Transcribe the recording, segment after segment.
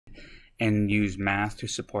and use math to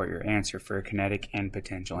support your answer for kinetic and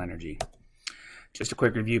potential energy. Just a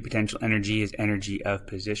quick review, potential energy is energy of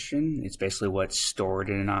position. It's basically what's stored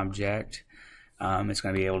in an object. It's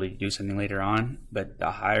going to be able to do something later on, but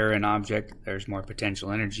the higher an object, there's more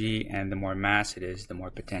potential energy, and the more mass it is, the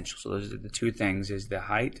more potential. So those are the two things, is the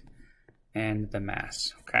height and the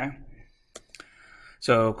mass, okay?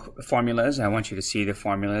 So formulas, I want you to see the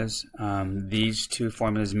formulas. These two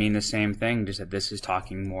formulas mean the same thing, just that this is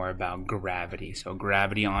talking more about gravity. So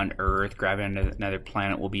gravity on Earth, gravity on another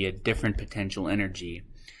planet will be a different potential energy.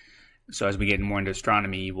 So as we get more into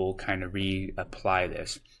astronomy, we'll kind of reapply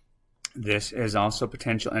this. This is also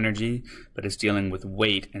potential energy, but it's dealing with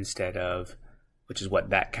weight instead of, which is what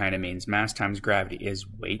that kind of means. Mass times gravity is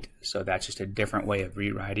weight, so that's just a different way of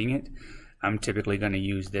rewriting it. I'm typically going to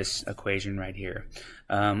use this equation right here.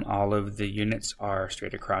 All of the units are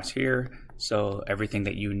straight across here, so everything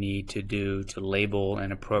that you need to do to label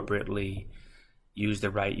and appropriately use the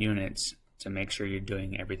right units to make sure you're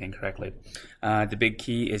doing everything correctly. The big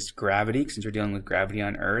key is gravity. Since we're dealing with gravity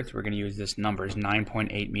on Earth, we're going to use this number, is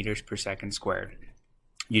 9.8 meters per second squared.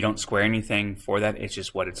 You don't square anything for that, it's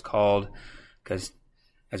just what it's called, because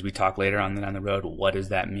as we talk later on down the road, what does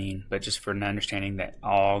that mean? But just for an understanding that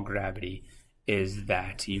all gravity is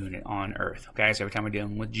that unit on Earth. Okay, so every time we're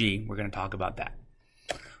dealing with G, we're going to talk about that.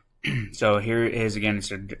 So here is, again,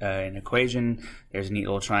 it's an equation. There's a neat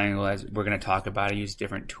little triangle. As we're going to talk about, I use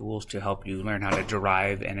different tools to help you learn how to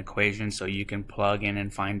derive an equation so you can plug in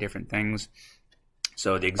and find different things.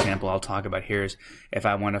 So the example I'll talk about here is if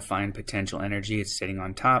I want to find potential energy, it's sitting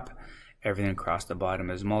on top. Everything across the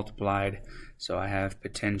bottom is multiplied. So I have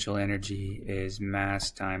potential energy is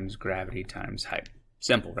mass times gravity times height.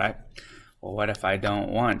 Simple, right? Well, what if I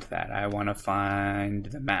don't want that? I want to find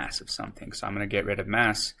the mass of something. So I'm going to get rid of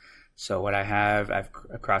mass. So what I have, I've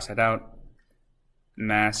crossed that out,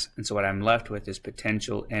 mass. And so what I'm left with is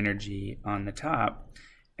potential energy on the top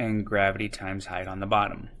and gravity times height on the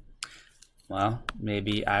bottom. Well,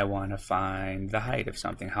 maybe I want to find the height of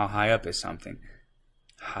something. How high up is something?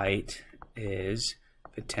 Height is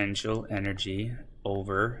potential energy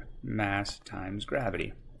over mass times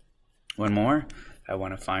gravity. One more, I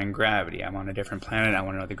want to find gravity. I'm on a different planet. I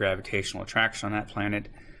want to know the gravitational attraction on that planet.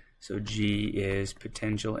 So G is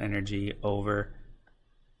potential energy over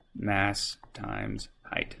mass times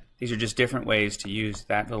height. These are just different ways to use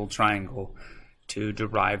that little triangle to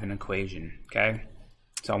derive an equation, okay?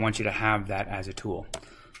 So I want you to have that as a tool.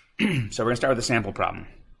 So we're going to start with a sample problem.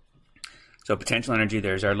 So potential energy,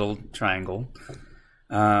 there's our little triangle.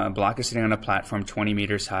 A block is sitting on a platform 20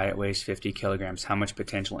 meters high. It weighs 50 kilograms. How much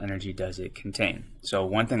potential energy does it contain? So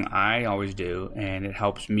one thing I always do, and it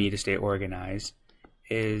helps me to stay organized,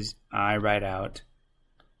 is I write out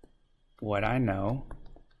what I know.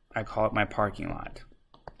 I call it my parking lot.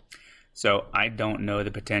 So I don't know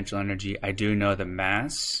the potential energy. I do know the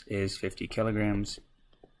mass is 50 kilograms.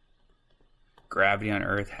 Gravity on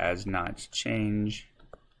Earth has not changed.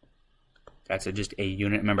 That's just a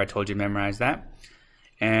unit. Remember I told you to memorize that.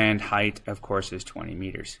 And height, of course, is 20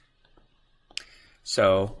 meters.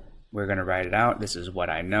 So we're going to write it out. This is what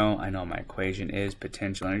I know. I know my equation is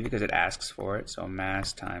potential energy because it asks for it. So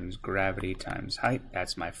mass times gravity times height.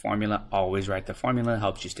 That's my formula. Always write the formula.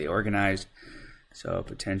 Helps you stay organized. So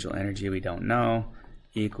potential energy we don't know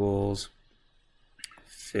equals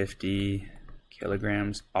 50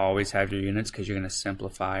 kilograms. Always have your units because you're going to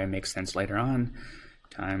simplify and make sense later on.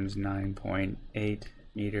 Times 9.8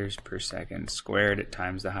 meters per second squared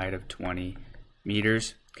times the height of 20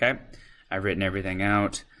 meters. Okay, I've written everything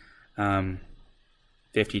out.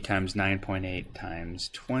 50 times 9.8 times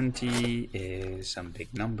 20 is some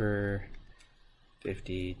big number.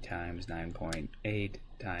 50 times 9.8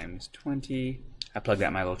 times 20. I plug that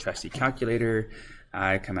in my little trusty calculator.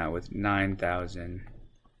 I come out with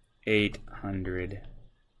 9,800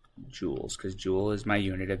 joules, because joule is my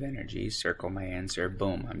unit of energy. Circle my answer.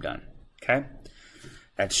 Boom, I'm done. Okay?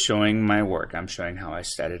 That's showing my work. I'm showing how I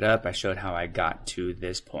set it up. I showed how I got to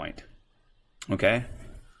this point. Okay?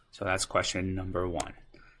 So that's question number one.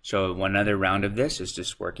 So one other round of this is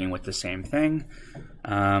just working with the same thing.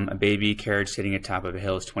 A baby carriage sitting atop of a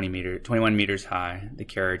hill is 21 meters high. The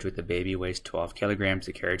carriage with the baby weighs 12 kilograms.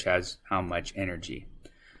 The carriage has how much energy?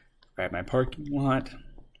 Right, my parking lot.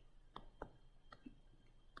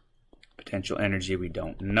 Potential energy we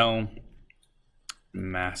don't know.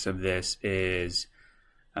 Mass of this is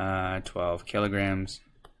 12 kilograms.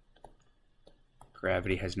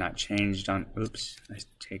 Gravity has not changed on, oops, let's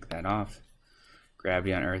take that off.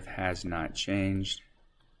 Gravity on Earth has not changed.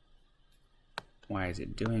 Why is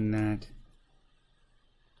it doing that?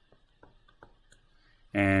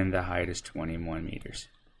 And the height is 21 meters.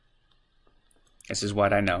 This is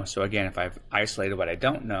what I know. So again, if I've isolated what I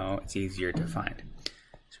don't know, it's easier to find.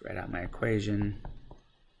 So write out my equation.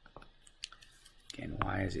 Again,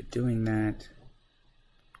 why is it doing that?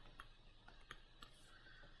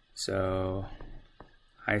 So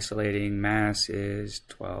isolating mass is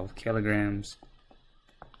 12 kilograms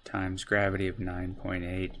times gravity of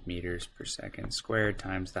 9.8 meters per second squared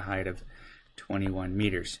times the height of 21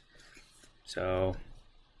 meters. So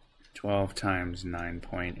 12 times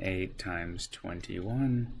 9.8 times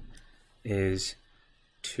 21 is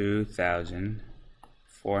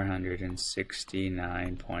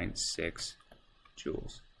 2,469.6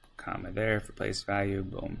 joules. Comma there for place value.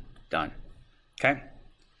 Boom. Done. Okay.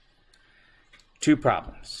 2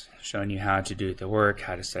 problems showing you how to do the work,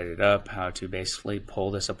 how to set it up, how to basically pull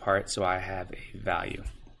this apart so I have a value.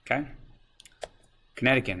 Okay.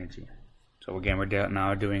 Kinetic energy. So again, we're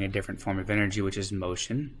now doing a different form of energy, which is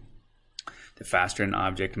motion. The faster an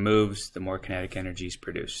object moves, the more kinetic energy is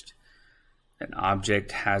produced. An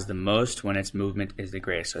object has the most when its movement is the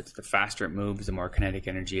greatest. So it's the faster it moves, the more kinetic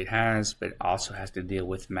energy it has, but it also has to deal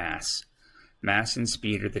with mass. Mass and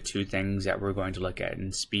speed are the 2 things that we're going to look at.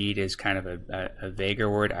 And speed is kind of a vaguer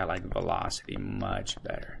word. I like velocity much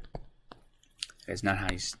better. It's not how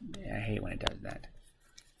you... I hate when it does that.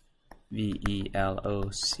 V-E-L-O-C-I-T-Y.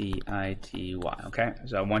 Okay,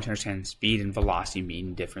 so I want you to understand speed and velocity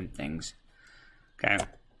mean different things. Okay,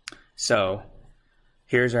 so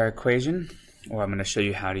here's our equation, or I'm going to show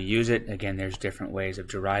you how to use it. Again, there's different ways of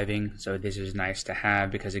deriving, so this is nice to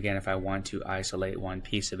have because, again, if I want to isolate one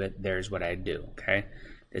piece of it, there's what I do. Okay,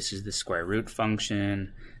 this is the square root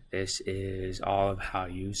function. This is all of how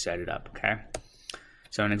you set it up. Okay,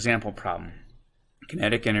 so an example problem.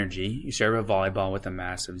 Kinetic energy, you serve a volleyball with a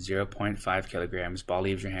mass of 0.5 kilograms. Ball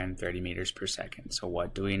leaves your hand 30 meters per second. So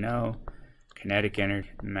what do we know? Kinetic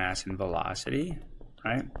energy, mass, and velocity,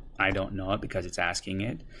 right? I don't know it because it's asking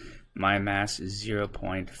it. My mass is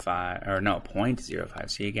 0.5, or no, 0.05.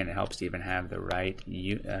 See, again, it helps to even have the right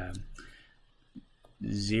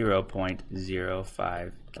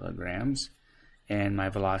 0.05 kilograms. And my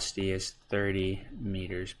velocity is 30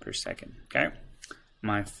 meters per second, okay?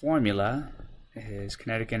 My formula is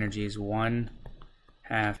kinetic energy is 1/2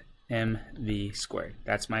 mv squared.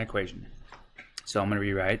 That's my equation. So I'm going to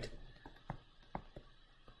rewrite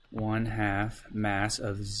 1/2 mass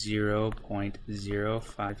of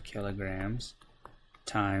 0.05 kilograms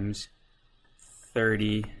times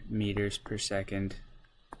 30 meters per second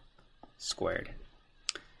squared.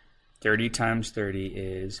 30 times 30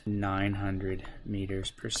 is 900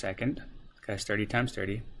 meters per second. That's 30 times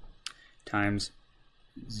 30 times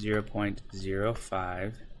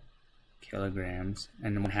 0.05 kilograms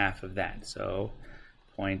and 1/2 of that. So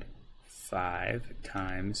 0.5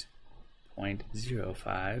 times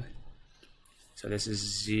 0.05. So this is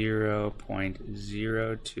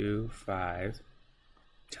 0.025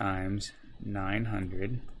 times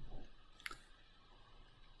 900,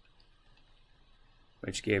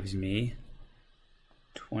 which gives me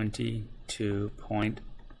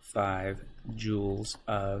 22.5 joules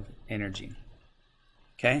of energy.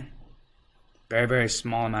 Okay? Very, very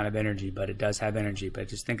small amount of energy, but it does have energy. But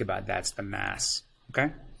just think about that's the mass.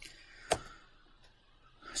 Okay?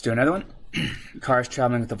 Let's do another one. The car is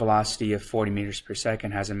traveling with a velocity of 40 meters per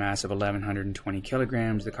second, has a mass of 1,120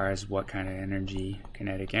 kilograms. The car has what kind of energy?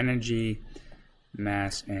 Kinetic energy,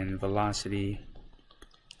 mass, and velocity.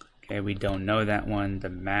 Okay, we don't know that one. The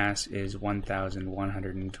mass is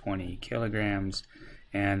 1,120 kilograms,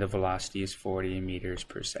 and the velocity is 40 meters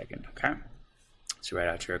per second. Okay? So write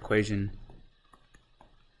out your equation.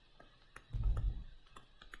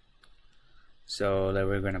 So that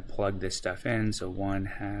we're going to plug this stuff in. So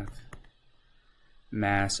 1/2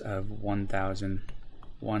 mass of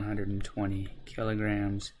 1,120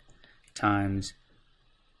 kilograms times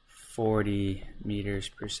 40 meters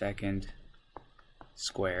per second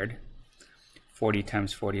squared. 40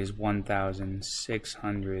 times 40 is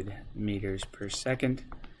 1,600 meters per second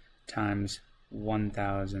times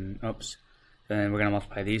 1,000. Oops. Then we're going to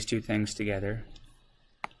multiply these 2 things together.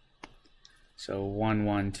 So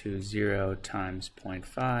 1120 times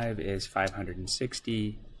 0.5 is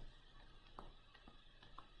 560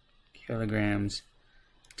 kilograms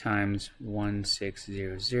times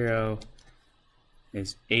 1600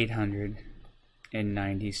 is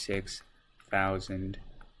 896,000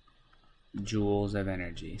 joules of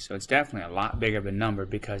energy. So it's definitely a lot bigger of a number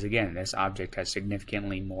because, again, this object has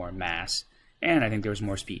significantly more mass, and I think there was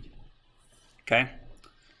more speed. Okay?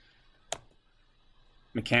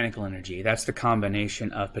 Mechanical energy, that's the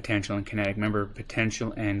combination of potential and kinetic. Remember,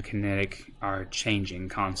 potential and kinetic are changing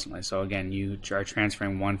constantly. So again, you are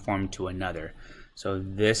transferring one form to another. So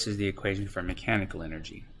this is the equation for mechanical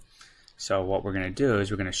energy. So what we're going to do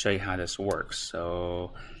is we're going to show you how this works.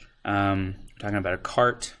 So talking about a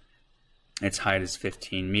cart, its height is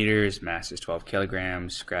 15 meters, mass is 12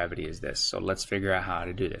 kilograms, gravity is this. So let's figure out how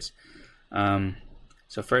to do this.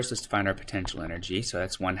 So first let's find our potential energy. So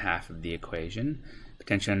that's 1/2 of the equation.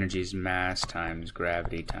 Potential energy is mass times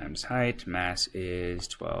gravity times height. Mass is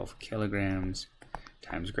 12 kilograms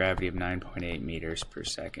times gravity of 9.8 meters per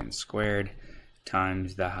second squared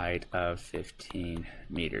times the height of 15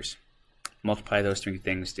 meters. Multiply those three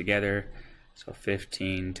things together. So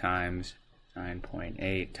 15 times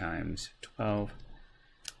 9.8 times 12,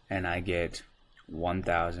 and I get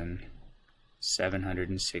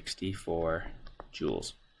 1,764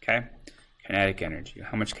 joules. Okay? Kinetic energy.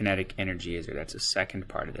 How much kinetic energy is there? That's the second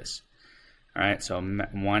part of this. Alright, so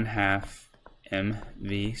 1/2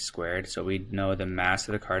 mv squared. So we know the mass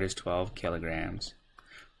of the cart is 12 kilograms,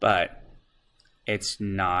 but it's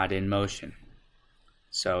not in motion.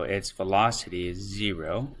 So its velocity is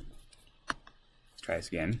 0. Let's try this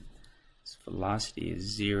again. Its velocity is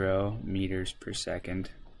 0 meters per second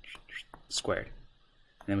squared.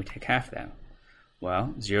 And then we take half of that.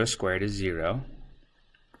 Well, 0 squared is 0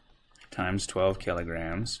 times 12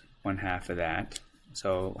 kilograms, 1/2 of that.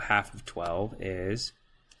 So half of 12 is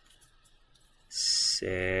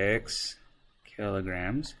 6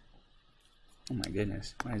 kilograms. Oh my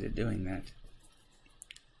goodness, why is it doing that?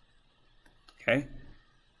 Okay,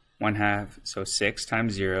 1/2, so 6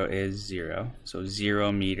 times 0 is 0. So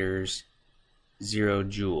 0 meters, 0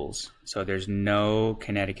 joules. So there's no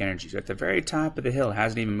kinetic energy. So at the very top of the hill, it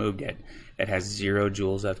hasn't even moved yet. It has 0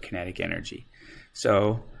 joules of kinetic energy.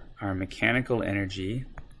 So our mechanical energy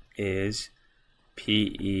is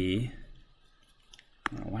PE. I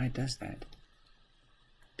don't know why it does that.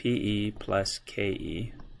 PE plus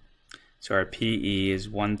KE. So our PE is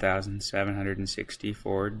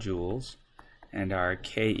 1,764 joules, and our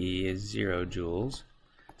KE is 0 joules.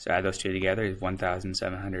 So add those two together is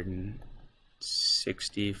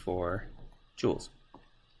 1,764 joules.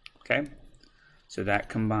 Okay? So that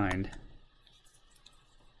combined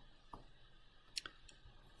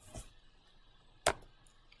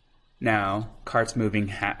now, cart's moving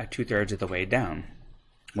 2/3 of the way down.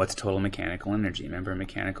 What's total mechanical energy? Remember,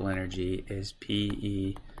 mechanical energy is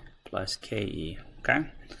PE plus KE. Okay?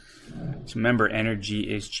 So remember, energy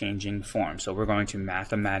is changing form. So we're going to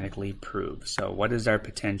mathematically prove. So what is our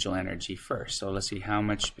potential energy first? So let's see how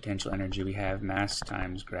much potential energy we have. Mass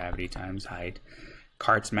times gravity times height.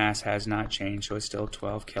 Cart's mass has not changed, so it's still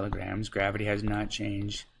 12 kilograms. Gravity has not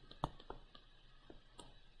changed.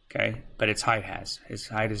 Okay, but its height has. Its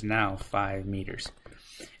height is now 5 meters.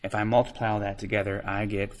 If I multiply all that together, I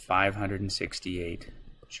get 568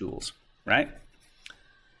 joules, right?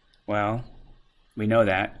 Well, we know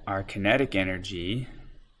that. Our kinetic energy,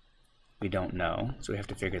 we don't know, so we have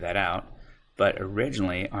to figure that out. But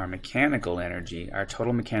originally, our mechanical energy, our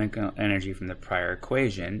total mechanical energy from the prior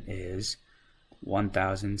equation is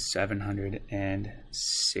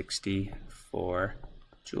 1,764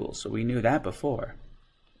 joules. So we knew that before.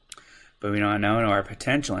 But we now know our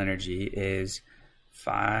potential energy is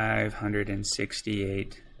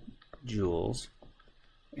 568 joules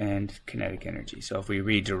and kinetic energy. So if we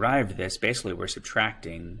rederive this, basically we're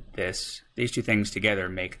subtracting this. These two things together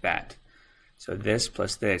make that. So this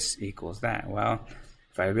plus this equals that. Well,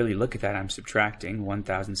 if I really look at that, I'm subtracting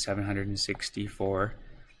 1,764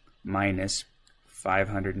 minus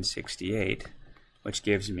 568, which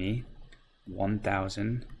gives me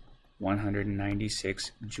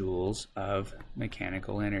 1,196 joules of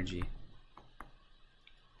mechanical energy.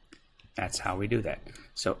 That's how we do that.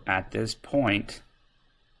 So at this point,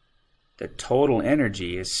 the total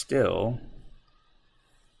energy is still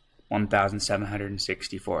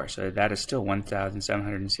 1,764. So that is still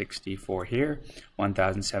 1,764 here,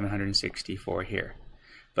 1,764 here.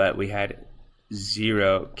 But we had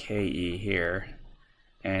 0 KE here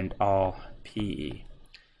and all PE.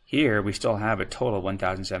 Here we still have a total of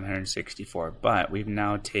 1,764, but we've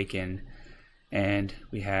now taken and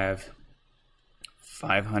we have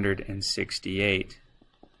 568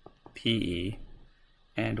 PE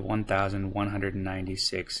and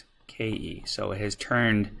 1,196 KE. So it has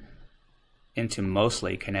turned into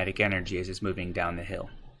mostly kinetic energy as it's moving down the hill.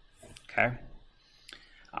 Okay?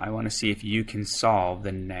 I want to see if you can solve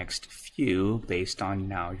the next few based on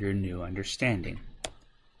now your new understanding.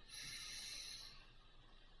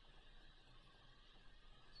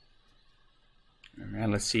 Alright,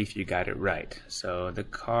 let's see if you got it right. So the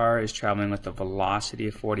car is traveling with a velocity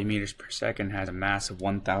of 40 meters per second, has a mass of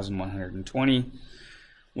 1,120.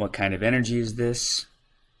 What kind of energy is this?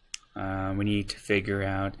 We need to figure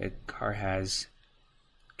out, a car has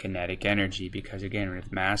kinetic energy, because again, we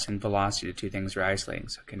have mass and velocity, the two things we're isolating.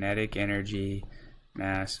 So kinetic energy,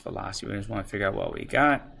 mass, velocity. We just want to figure out what we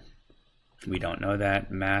got. We don't know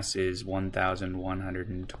that. Mass is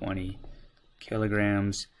 1,120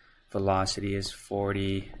 kilograms. Velocity is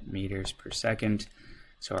 40 meters per second.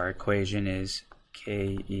 So our equation is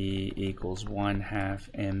Ke equals 1/2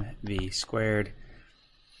 mv squared.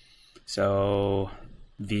 So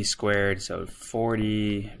v squared, so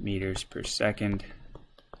 40 meters per second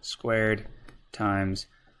squared times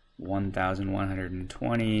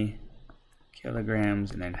 1,120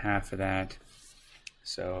 kilograms, and then half of that.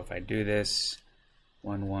 So if I do this,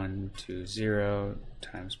 1120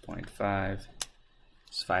 times 0.5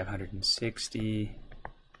 is 560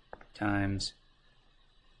 times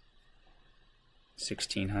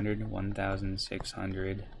 1,600,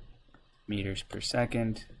 1,600 meters per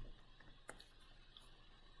second.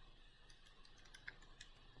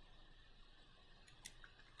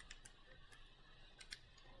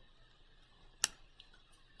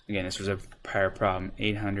 Again, this was a prior problem,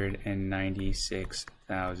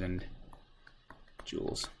 896,000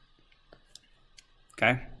 joules.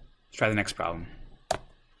 Okay, let's try the next problem.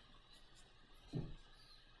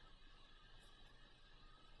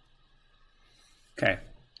 Okay,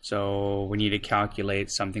 so we need to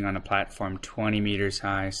calculate something on a platform 20 meters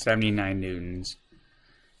high, 79 newtons.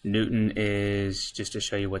 Newton is, just to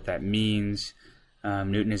show you what that means,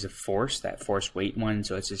 Newton is a force, that force weight one,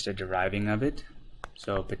 so it's just a deriving of it.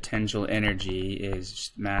 So potential energy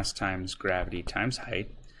is mass times gravity times height,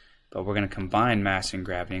 but we're going to combine mass and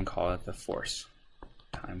gravity and call it the force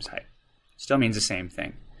times height. Still means the same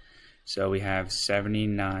thing. So we have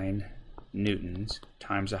 79 newtons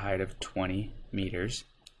times a height of 20 meters.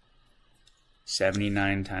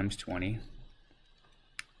 79 times 20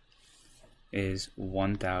 is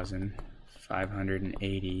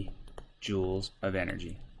 1,580 joules of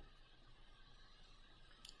energy.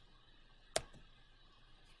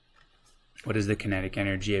 What is the kinetic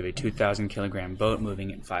energy of a 2,000 kilogram boat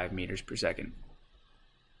moving at 5 meters per second?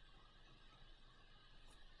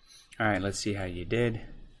 Alright, let's see how you did.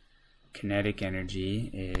 Kinetic energy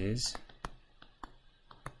is,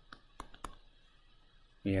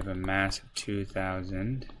 we have a mass of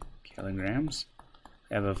 2,000 kilograms.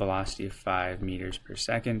 We have a velocity of 5 meters per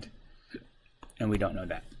second, and we don't know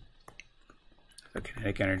that. So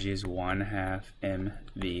kinetic energy is 1/2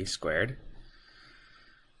 mv squared.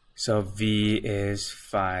 So v is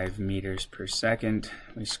 5 meters per second.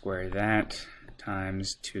 We square that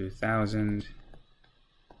times 2,000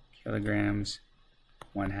 kilograms,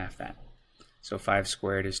 1/2 that. So 5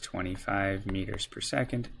 squared is 25 meters per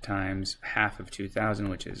second times half of 2,000,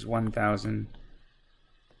 which is 1,000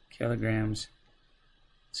 kilograms.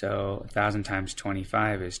 So 1,000 times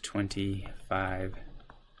 25 is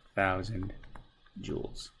 25,000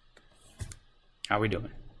 joules. How are we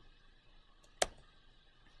doing?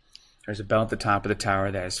 There's a bell at the top of the tower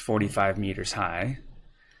that is 45 meters high.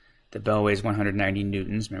 The bell weighs 190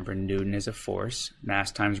 newtons. Remember, Newton is a force.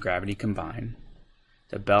 Mass times gravity combined.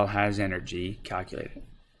 The bell has energy. Calculate it.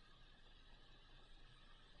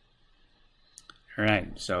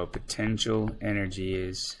 Alright, so potential energy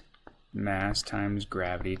is mass times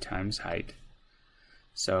gravity times height.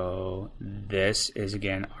 So this is,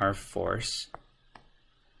 again, our force.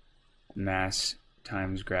 Mass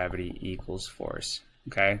times gravity equals force.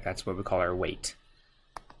 Okay, that's what we call our weight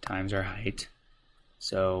times our height.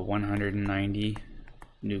 So 190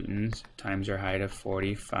 newtons times our height of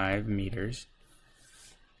 45 meters.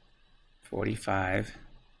 45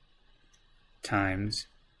 times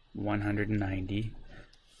 190.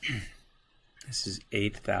 This is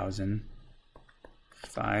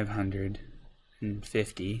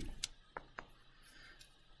 8,550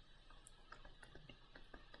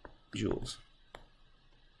 joules.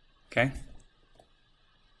 Okay.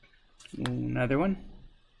 Another one.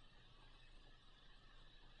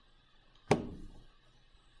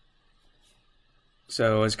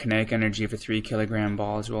 So as kinetic energy of a 3 kilogram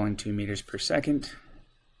ball is rolling 2 meters per second.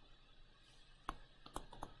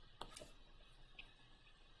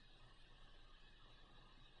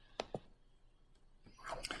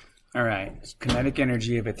 Alright, kinetic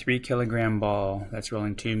energy of a 3 kilogram ball that's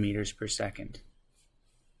rolling 2 meters per second.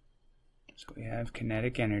 So we have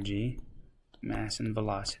kinetic energy, mass and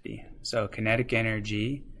velocity. So kinetic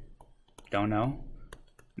energy, don't know.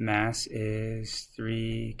 Mass is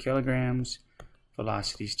 3 kilograms.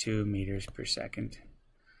 Velocity is 2 meters per second.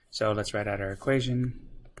 So let's write out our equation.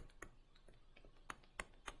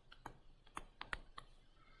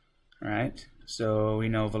 Alright, so we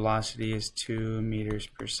know velocity is 2 meters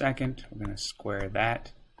per second. We're going to square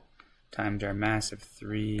that times our mass of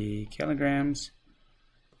 3 kilograms.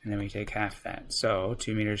 and then we take half that. So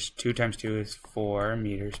 2 times 2 is 4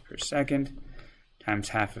 meters per second, times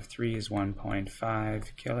half of 3 is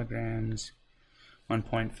 1.5 kilograms.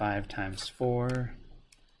 1.5 times 4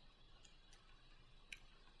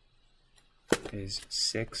 is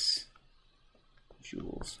 6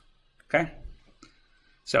 joules. Okay?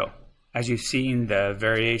 So, as you've seen the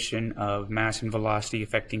variation of mass and velocity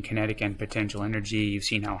affecting kinetic and potential energy, you've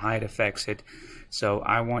seen how height affects it. So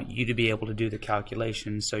I want you to be able to do the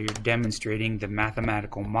calculations so you're demonstrating the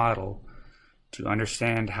mathematical model to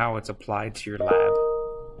understand how it's applied to your lab.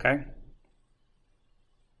 Okay?